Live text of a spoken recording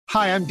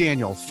Hi, I'm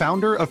Daniel,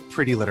 founder of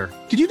Pretty Litter.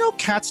 Did you know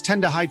cats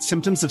tend to hide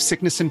symptoms of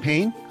sickness and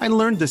pain? I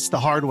learned this the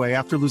hard way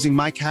after losing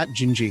my cat,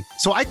 Gingy.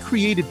 So I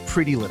created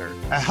Pretty Litter,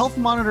 a health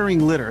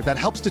monitoring litter that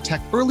helps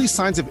detect early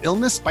signs of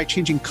illness by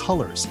changing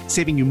colors,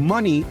 saving you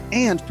money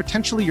and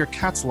potentially your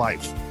cat's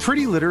life.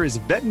 Pretty Litter is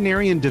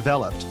veterinarian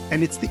developed,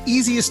 and it's the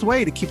easiest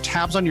way to keep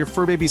tabs on your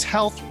fur baby's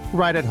health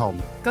right at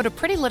home. Go to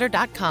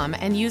prettylitter.com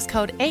and use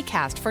code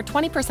ACAST for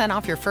 20%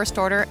 off your first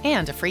order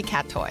and a free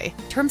cat toy.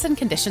 Terms and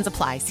conditions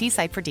apply. See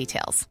site for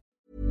details.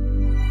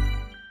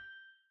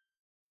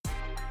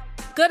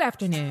 Good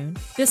afternoon.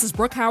 This is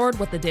Brooke Howard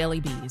with The Daily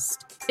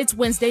Beast. It's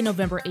Wednesday,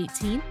 November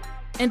 18th,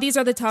 and these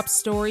are the top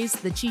stories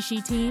the Chi-Chi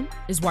team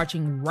is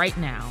watching right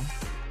now.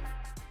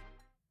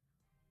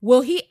 Will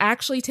he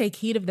actually take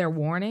heed of their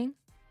warning?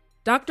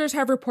 Doctors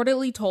have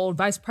reportedly told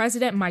Vice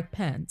President Mike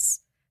Pence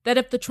that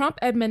if the Trump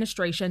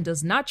administration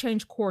does not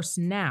change course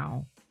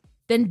now,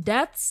 then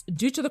deaths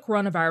due to the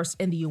coronavirus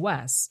in the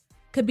U.S.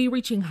 could be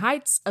reaching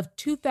heights of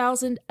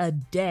 2,000 a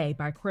day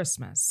by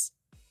Christmas.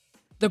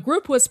 The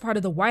group, who is part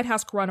of the White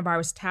House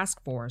Coronavirus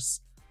Task Force,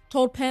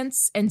 told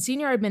Pence and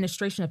senior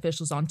administration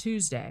officials on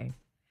Tuesday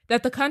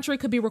that the country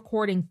could be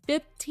recording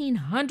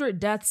 1,500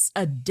 deaths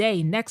a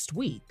day next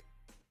week.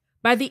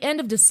 By the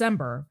end of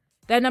December,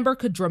 that number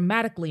could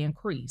dramatically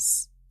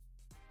increase.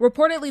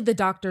 Reportedly, the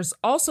doctors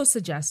also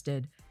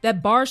suggested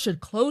that bars should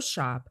close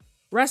shop,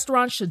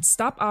 restaurants should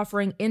stop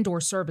offering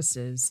indoor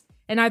services,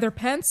 and either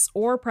Pence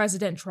or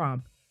President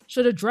Trump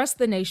should address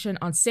the nation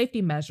on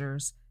safety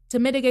measures to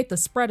mitigate the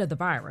spread of the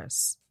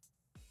virus.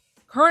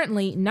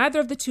 Currently, neither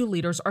of the two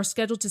leaders are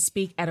scheduled to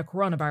speak at a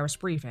coronavirus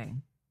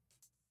briefing.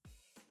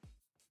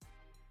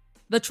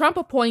 The Trump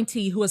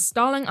appointee, who is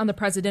stalling on the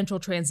presidential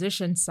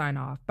transition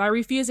sign-off by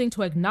refusing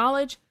to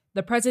acknowledge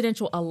the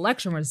presidential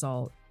election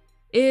result,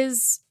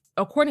 is,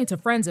 according to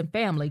friends and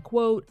family,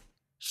 quote,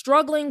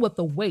 struggling with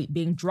the weight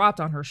being dropped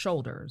on her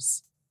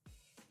shoulders.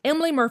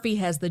 Emily Murphy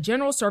heads the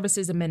General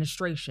Services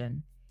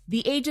Administration,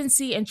 the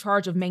agency in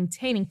charge of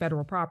maintaining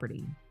federal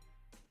property.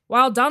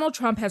 While Donald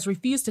Trump has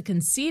refused to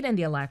concede in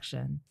the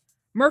election,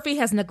 Murphy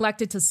has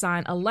neglected to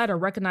sign a letter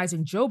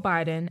recognizing Joe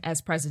Biden as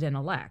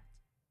president-elect.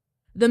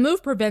 The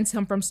move prevents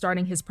him from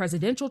starting his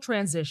presidential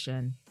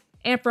transition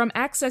and from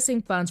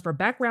accessing funds for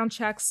background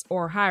checks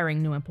or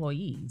hiring new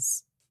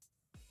employees.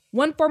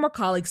 One former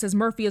colleague says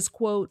Murphy is,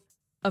 quote,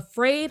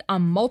 afraid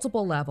on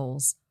multiple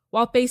levels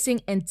while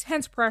facing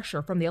intense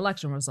pressure from the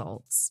election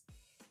results.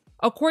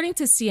 According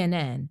to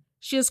CNN,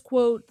 she is,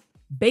 quote,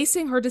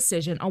 basing her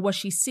decision on what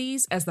she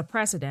sees as the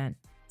precedent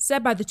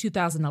set by the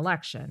 2000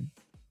 election,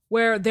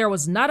 where there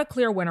was not a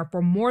clear winner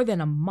for more than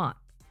a month.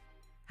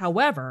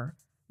 However,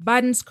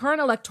 Biden's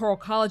current electoral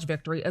college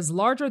victory is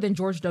larger than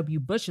George W.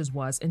 Bush's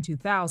was in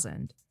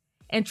 2000,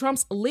 and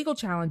Trump's legal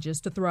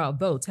challenges to throw out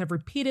votes have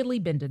repeatedly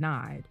been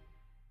denied.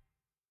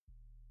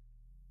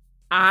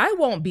 I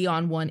won't be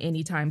on one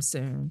anytime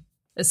soon,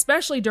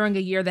 especially during a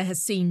year that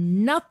has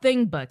seen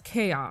nothing but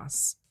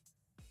chaos.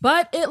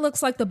 But it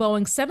looks like the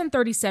Boeing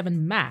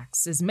 737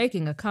 MAX is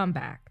making a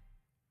comeback.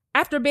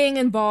 After being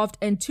involved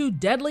in 2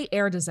 deadly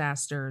air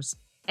disasters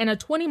and a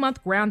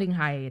 20-month grounding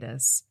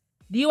hiatus,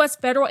 the U.S.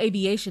 Federal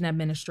Aviation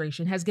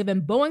Administration has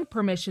given Boeing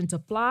permission to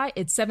fly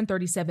its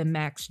 737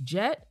 MAX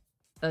jet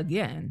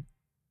again.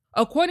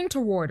 According to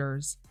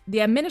Reuters,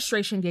 the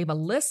administration gave a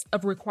list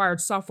of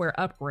required software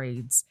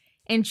upgrades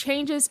and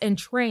changes in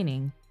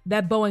training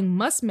that Boeing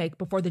must make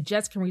before the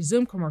jets can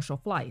resume commercial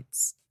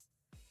flights.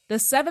 The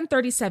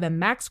 737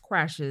 MAX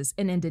crashes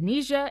in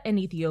Indonesia and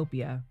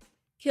Ethiopia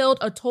killed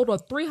a total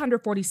of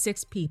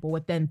 346 people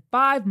within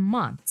 5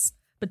 months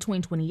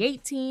between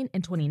 2018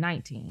 and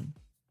 2019.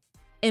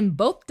 In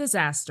both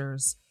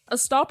disasters, a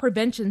stall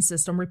prevention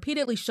system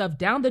repeatedly shoved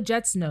down the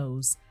jet's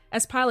nose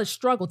as pilots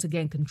struggled to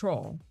gain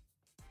control.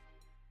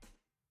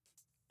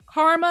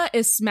 Karma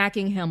is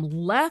smacking him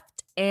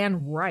left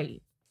and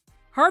right.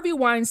 Harvey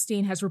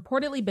Weinstein has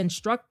reportedly been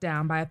struck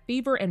down by a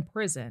fever in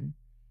prison,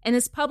 and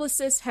his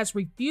publicist has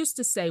refused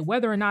to say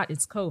whether or not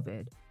it's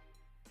COVID.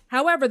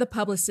 However, the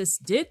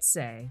publicist did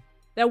say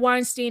that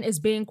Weinstein is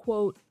being,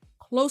 quote,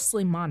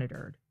 closely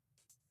monitored.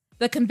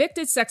 The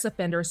convicted sex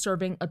offender is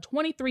serving a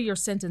 23-year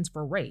sentence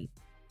for rape,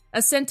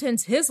 a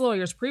sentence his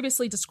lawyers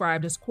previously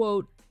described as,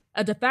 quote,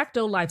 a de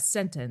facto life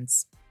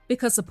sentence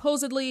because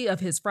supposedly of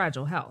his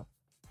fragile health.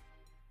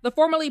 The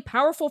formerly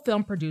powerful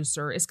film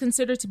producer is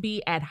considered to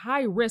be at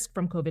high risk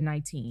from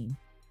COVID-19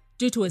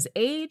 due to his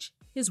age,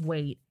 his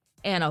weight,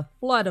 and a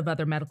flood of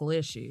other medical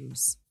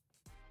issues.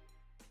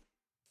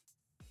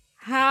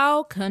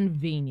 How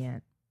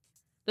convenient.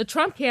 The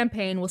Trump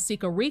campaign will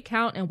seek a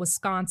recount in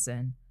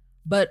Wisconsin,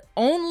 but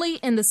only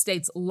in the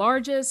state's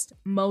largest,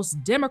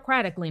 most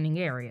Democratic-leaning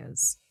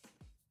areas.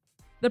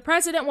 The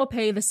president will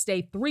pay the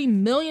state $3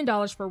 million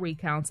for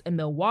recounts in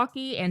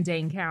Milwaukee and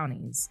Dane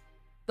counties,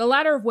 the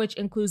latter of which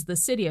includes the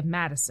city of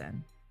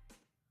Madison.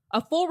 A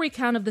full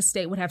recount of the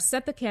state would have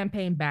set the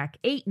campaign back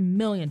 $8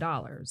 million.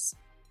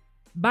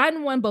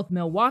 Biden won both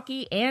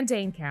Milwaukee and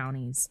Dane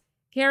counties,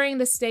 carrying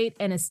the state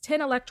and its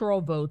 10 electoral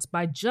votes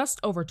by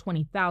just over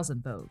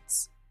 20,000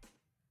 votes.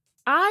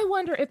 I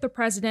wonder if the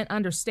president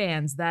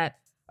understands that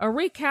a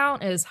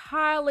recount is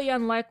highly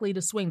unlikely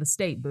to swing the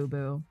state,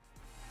 boo-boo.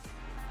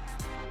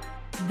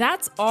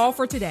 That's all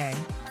for today.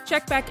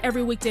 Check back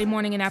every weekday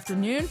morning and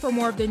afternoon for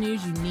more of the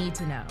news you need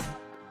to know.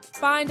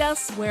 Find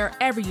us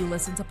wherever you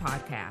listen to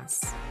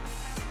podcasts.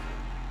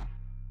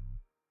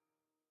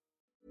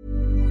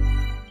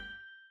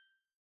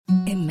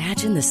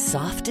 Imagine the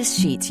softest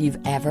sheets you've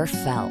ever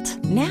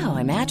felt. Now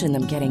imagine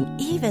them getting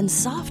even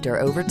softer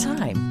over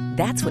time.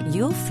 That's what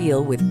you'll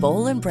feel with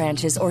Boll &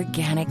 Branch's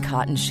organic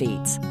cotton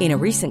sheets. In a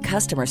recent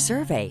customer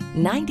survey,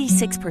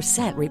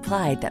 96%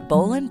 replied that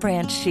Boll &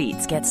 Branch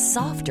sheets get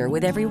softer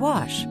with every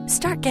wash.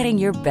 Start getting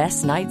your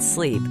best night's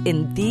sleep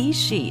in these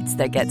sheets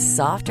that get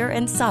softer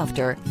and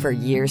softer for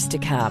years to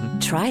come.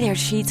 Try their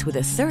sheets with a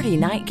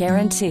 30-night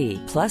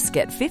guarantee. Plus,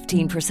 get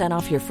 15%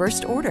 off your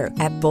first order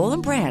at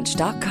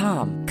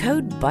bollandbranch.com.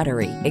 Code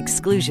BUTTERY.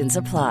 Exclusions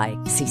apply.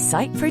 See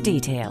site for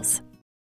details.